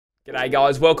G'day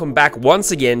guys, welcome back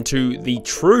once again to the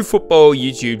True Football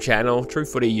YouTube channel, True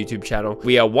Footy YouTube channel.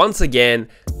 We are once again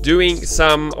doing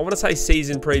some, I want to say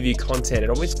season preview content.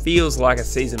 It almost feels like a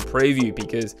season preview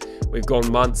because we've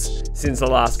gone months since the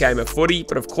last game of footy,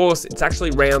 but of course it's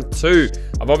actually round 2.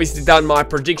 I've obviously done my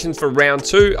predictions for round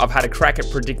 2. I've had a crack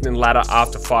at predicting the ladder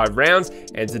after 5 rounds,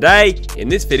 and today in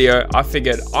this video I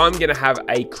figured I'm going to have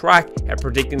a crack at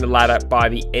predicting the ladder by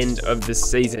the end of the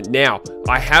season. Now,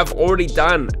 I have already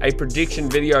done a prediction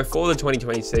video for the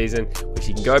 2020 season, which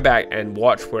you can go back and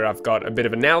watch, where I've got a bit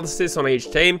of analysis on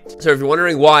each team. So if you're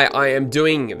wondering why I am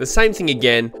doing the same thing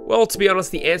again, well, to be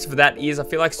honest, the answer for that is I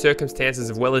feel like circumstances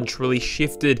have well and truly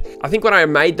shifted. I think when I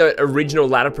made the original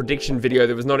ladder prediction video,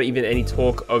 there was not even any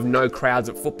talk of no crowds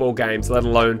at football games, let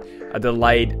alone a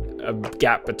delayed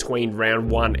gap between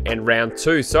round 1 and round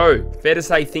 2. So fair to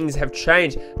say things have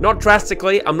changed, not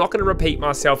drastically. I'm not going to repeat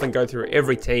myself and go through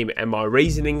every team and my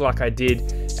reasoning like I did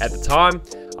at the time.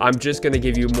 I'm just going to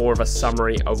give you more of a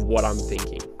summary of what I'm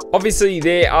thinking. Obviously,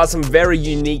 there are some very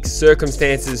unique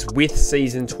circumstances with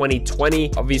season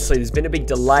 2020. Obviously, there's been a big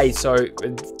delay, so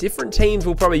different teams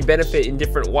will probably benefit in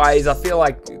different ways. I feel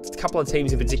like a couple of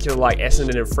teams in particular, like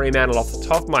Essendon and Fremantle off the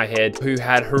top of my head, who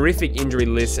had horrific injury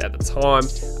lists at the time,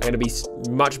 are going to be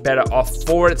much better off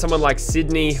for it. Someone like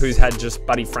Sydney, who's had just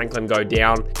Buddy Franklin go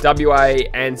down. WA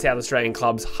and South Australian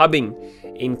clubs hubbing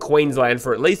in Queensland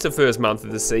for at least the first month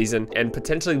of the season, and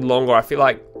potentially longer. I feel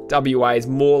like WA is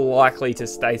more likely to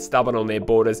stay stubborn on their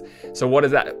borders. So what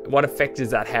effect does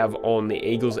that have on the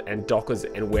Eagles and Dockers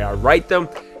and where I rate them?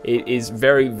 It is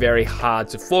very, very hard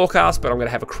to forecast, but I'm going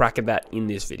to have a crack at that in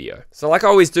this video. So like I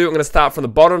always do, I'm going to start from the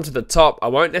bottom to the top. I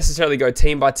won't necessarily go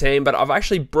team by team, but I've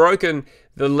actually broken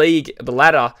the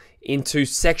ladder into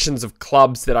sections of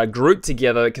clubs that I group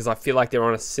together because I feel like they're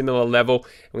on a similar level.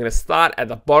 I'm going to start at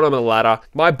the bottom of the ladder.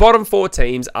 My bottom 4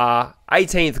 teams are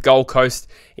 18th Gold Coast.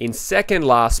 In second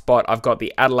last spot, I've got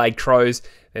the Adelaide Crows.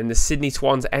 Then the Sydney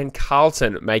Swans and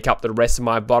Carlton make up the rest of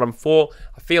my bottom 4.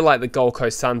 I feel like the Gold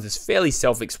Coast Suns is fairly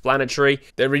self-explanatory.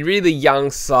 They're a really young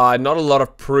side, not a lot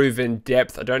of proven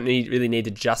depth. I don't really need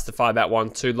to justify that one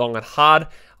too long and hard.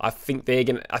 I think they're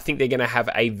gonna have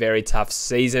a very tough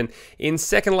season. In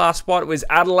second last spot was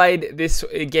Adelaide. This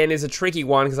again is a tricky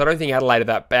one because I don't think Adelaide are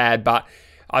that bad, but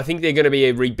I think they're going to be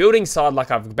a rebuilding side like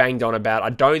I've banged on about. I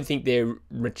don't think their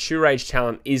mature age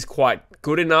talent is quite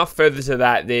good enough. Further to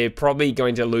that, they're probably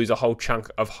going to lose a whole chunk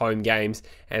of home games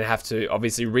and have to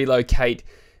obviously relocate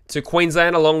to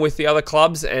Queensland along with the other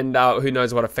clubs, and who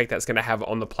knows what effect that's going to have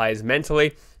on the players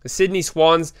mentally. The Sydney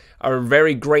Swans are a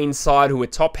very green side who are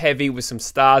top heavy with some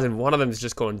stars, and one of them has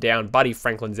just gone down. Buddy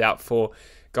Franklin's out for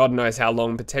God knows how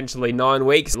long, potentially 9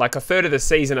 weeks. Like a third of the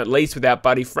season at least without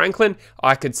Buddy Franklin.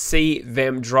 I could see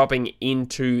them dropping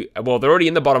into, well, they're already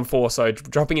in the bottom 4, so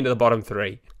dropping into the bottom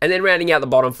 3. And then rounding out the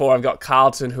bottom 4, I've got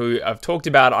Carlton, who I've talked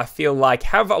about, I feel like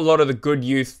have a lot of the good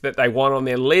youth that they want on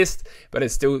their list, but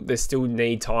they still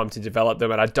need time to develop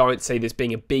them, and I don't see this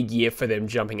being a big year for them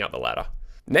jumping up the ladder.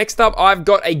 Next up, I've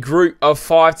got a group of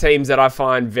 5 teams that I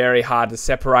find very hard to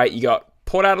separate. You got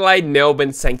Port Adelaide,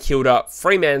 Melbourne, St Kilda,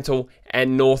 Fremantle,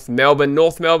 and North Melbourne.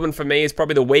 North Melbourne for me is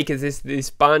probably the weakest this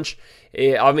bunch.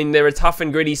 I mean, they're a tough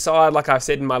and gritty side, like I've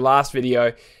said in my last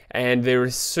video, and they're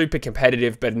super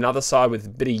competitive, but another side with a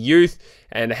bit of youth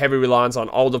and a heavy reliance on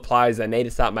older players. They need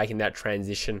to start making that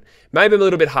transition. Maybe I'm a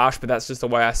little bit harsh, but that's just the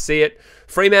way I see it.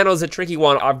 Fremantle is a tricky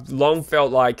one. I've long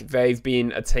felt like they've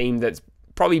been a team that's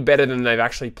probably better than they've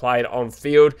actually played on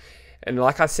field. And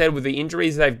like I said, with the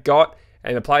injuries they've got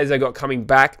and the players they got coming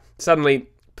back, suddenly,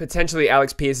 potentially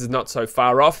Alex Pearce is not so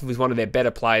far off. He was one of their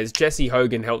better players. Jesse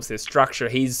Hogan helps their structure.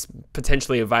 He's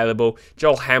potentially available.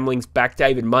 Joel Hamling's back.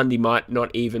 David Mundy might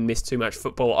not even miss too much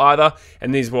football either.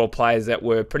 And these were all players that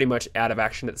were pretty much out of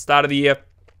action at the start of the year.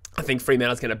 I think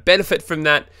Fremantle's going to benefit from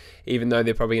that, even though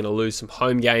they're probably going to lose some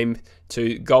home game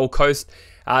to Gold Coast.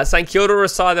 St Kilda are a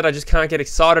side that I just can't get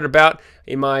excited about.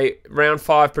 In my round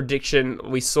 5 prediction,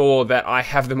 we saw that I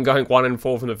have them going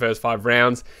 1-4 from the first 5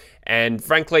 rounds. And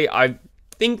frankly, I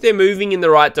think they're moving in the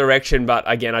right direction, but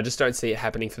again, I just don't see it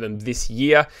happening for them this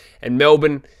year. And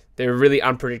Melbourne, they're a really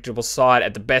unpredictable side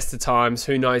at the best of times.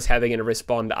 Who knows how they're going to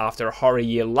respond after a horror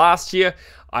year last year.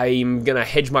 I'm going to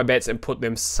hedge my bets and put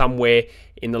them somewhere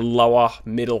in the lower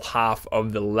middle half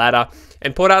of the ladder.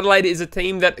 And Port Adelaide is a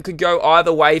team that could go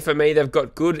either way for me. They've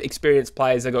got good experienced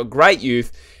players. They've got great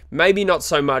youth. Maybe not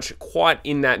so much quite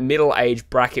in that middle age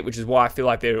bracket, which is why I feel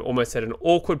like they're almost at an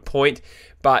awkward point,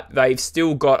 but they've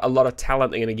still got a lot of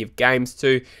talent they're going to give games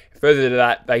to. Further to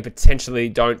that, they potentially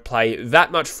don't play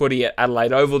that much footy at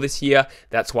Adelaide Oval this year.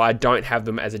 That's why I don't have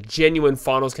them as a genuine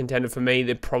finals contender for me.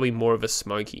 They're probably more of a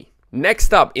smoky.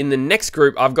 Next up, in the next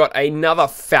group, I've got another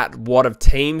fat wad of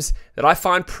teams that I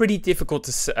find pretty difficult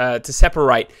to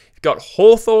separate. You've got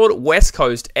Hawthorn, West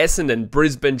Coast, Essendon,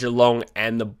 Brisbane, Geelong,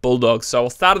 and the Bulldogs. So I'll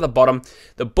start at the bottom.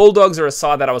 The Bulldogs are a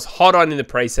side that I was hot on in the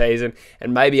preseason,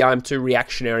 and maybe I'm too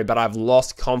reactionary, but I've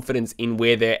lost confidence in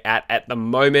where they're at the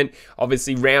moment.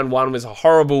 Obviously, round one was a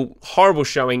horrible, horrible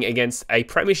showing against a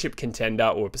premiership contender,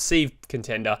 or a perceived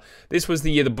contender. This was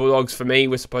the year the Bulldogs, for me,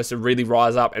 were supposed to really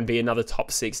rise up and be another top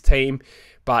 6 team,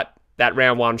 but that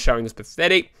round one showing was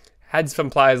pathetic. Had some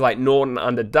players like Norton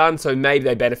underdone, so maybe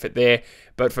they benefit there.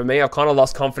 But for me, I've kind of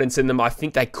lost confidence in them. I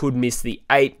think they could miss the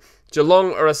 8.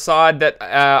 Geelong are a side that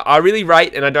I really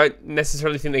rate, and I don't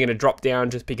necessarily think they're going to drop down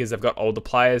just because they've got older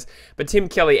players. But Tim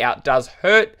Kelly out does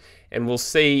hurt, and we'll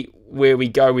see where we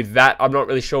go with that. I'm not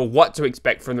really sure what to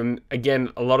expect from them. Again,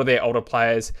 a lot of their older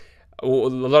players, or a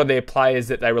lot of their players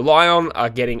that they rely on are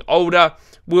getting older.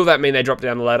 Will that mean they drop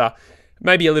down the ladder?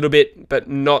 Maybe a little bit, but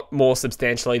not more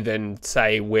substantially than,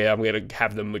 say, where I'm going to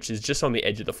have them, which is just on the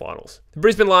edge of the finals. The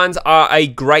Brisbane Lions are a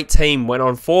great team when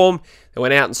on form. They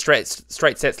went out in straight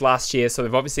sets last year, so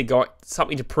they've obviously got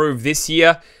something to prove this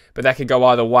year, but that could go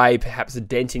either way, perhaps a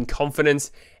dent in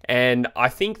confidence. And I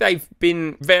think they've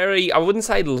been very, I wouldn't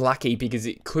say lucky, because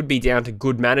it could be down to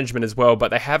good management as well, but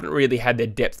they haven't really had their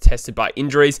depth tested by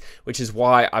injuries, which is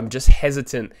why I'm just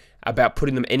hesitant about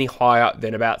putting them any higher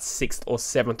than about 6th or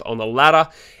 7th on the ladder.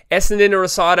 Essendon are a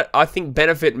side I think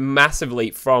benefit massively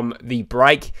from the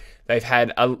break. They've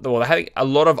had a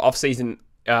lot of off-season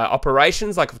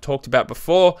operations, like I've talked about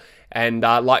before, and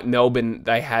like Melbourne,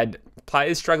 they had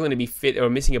players struggling to be fit or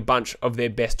missing a bunch of their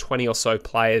best 20 or so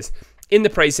players in the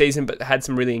preseason, but had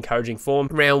some really encouraging form.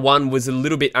 Round one was a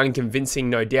little bit unconvincing,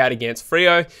 no doubt, against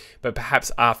Freo, but perhaps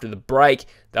after the break,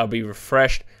 they'll be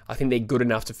refreshed. I think they're good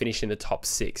enough to finish in the top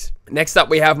 6. Next up,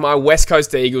 we have my West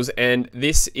Coast Eagles, and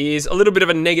this is a little bit of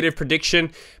a negative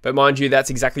prediction, but mind you, that's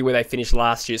exactly where they finished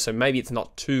last year, so maybe it's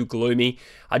not too gloomy.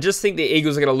 I just think the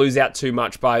Eagles are going to lose out too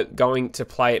much by going to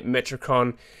play at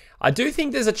Metricon. I do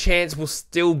think there's a chance we'll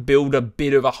still build a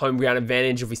bit of a home ground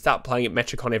advantage if we start playing at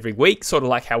Metricon every week, sort of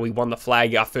like how we won the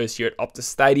flag our first year at Optus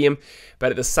Stadium. But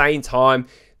at the same time,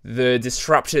 the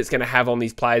disruption it's going to have on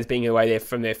these players being away there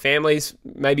from their families,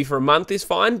 maybe for a month is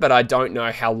fine, but I don't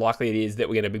know how likely it is that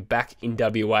we're going to be back in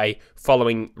WA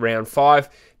following round 5.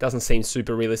 Doesn't seem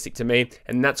super realistic to me,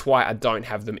 and that's why I don't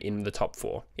have them in the top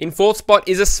 4. In 4th spot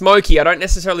is a Smoky. I don't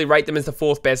necessarily rate them as the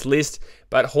 4th best list,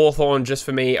 but Hawthorn just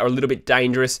for me are a little bit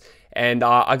dangerous, and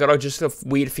I got just a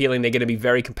weird feeling they're going to be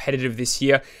very competitive this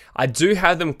year. I do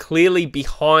have them clearly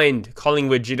behind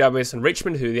Collingwood, GWS, and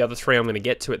Richmond, who are the other 3 I'm going to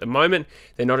get to at the moment.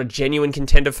 They're not a genuine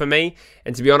contender for me,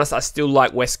 and to be honest, I still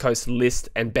like West Coast list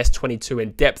and best 22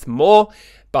 in depth more.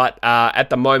 But at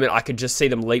the moment, I could just see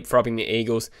them leapfrogging the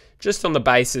Eagles, just on the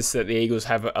basis that the Eagles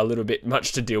have a little bit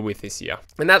much to deal with this year.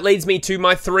 And that leads me to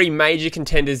my 3 major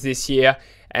contenders this year,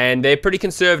 and they're pretty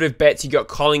conservative bets. You got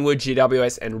Collingwood,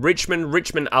 GWS, and Richmond.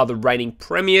 Richmond are the reigning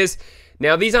premiers.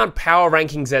 Now, these aren't power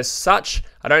rankings as such.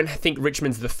 I don't think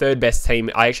Richmond's the 3rd best team.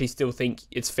 I actually still think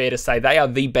it's fair to say they are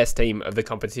the best team of the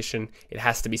competition. It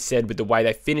has to be said with the way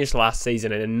they finished last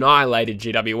season and annihilated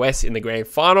GWS in the grand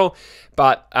final.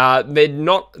 But they're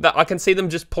not. I can see them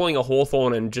just pulling a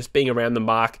Hawthorn and just being around the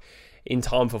mark in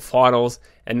time for finals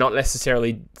and not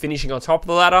necessarily finishing on top of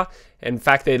the ladder. In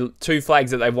fact, they're 2 flags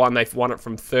that they've won it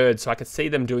from 3rd, so I could see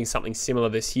them doing something similar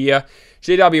this year.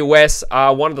 GWS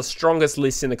are one of the strongest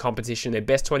lists in the competition. Their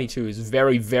best 22 is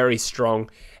very, very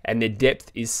strong, and their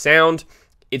depth is sound.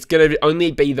 It's going to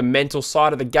only be the mental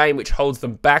side of the game which holds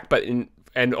them back,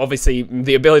 and obviously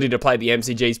the ability to play the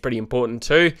MCG is pretty important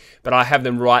too, but I have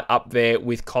them right up there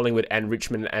with Collingwood and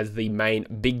Richmond as the main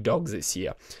big dogs this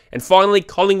year. And finally,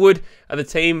 Collingwood are the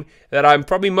team that I'm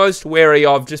probably most wary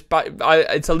of,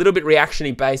 it's a little bit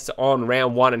reactionary based on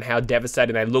round 1 and how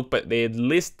devastating they look, but their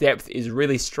list depth is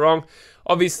really strong.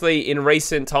 Obviously, in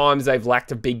recent times, they've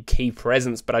lacked a big key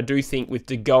presence, but I do think with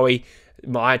De Goey,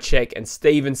 Myercheck, and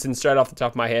Stevenson, straight off the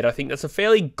top of my head, I think that's a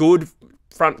fairly good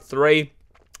front 3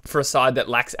 for a side that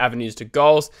lacks avenues to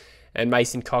goals, and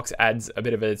Mason Cox adds a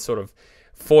bit of a sort of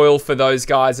foil for those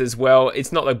guys as well.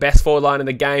 It's not the best forward line in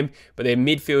the game, but their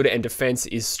midfield and defence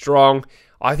is strong.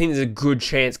 I think there's a good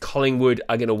chance Collingwood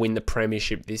are going to win the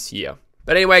premiership this year.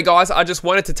 But anyway, guys, I just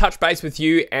wanted to touch base with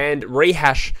you and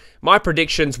rehash my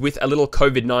predictions with a little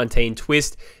COVID-19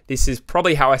 twist. This is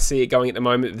probably how I see it going at the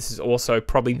moment. This is also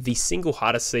probably the single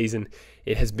hardest season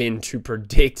it has been to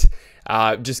predict,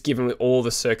 just given all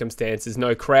the circumstances.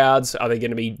 No crowds. Are they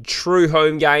going to be true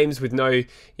home games with no,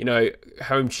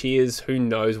 home cheers? Who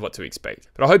knows what to expect.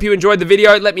 But I hope you enjoyed the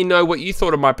video. Let me know what you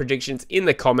thought of my predictions in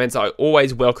the comments. I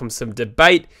always welcome some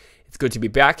debate. It's good to be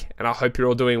back, and I hope you're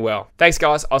all doing well. Thanks,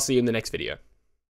 guys. I'll see you in the next video.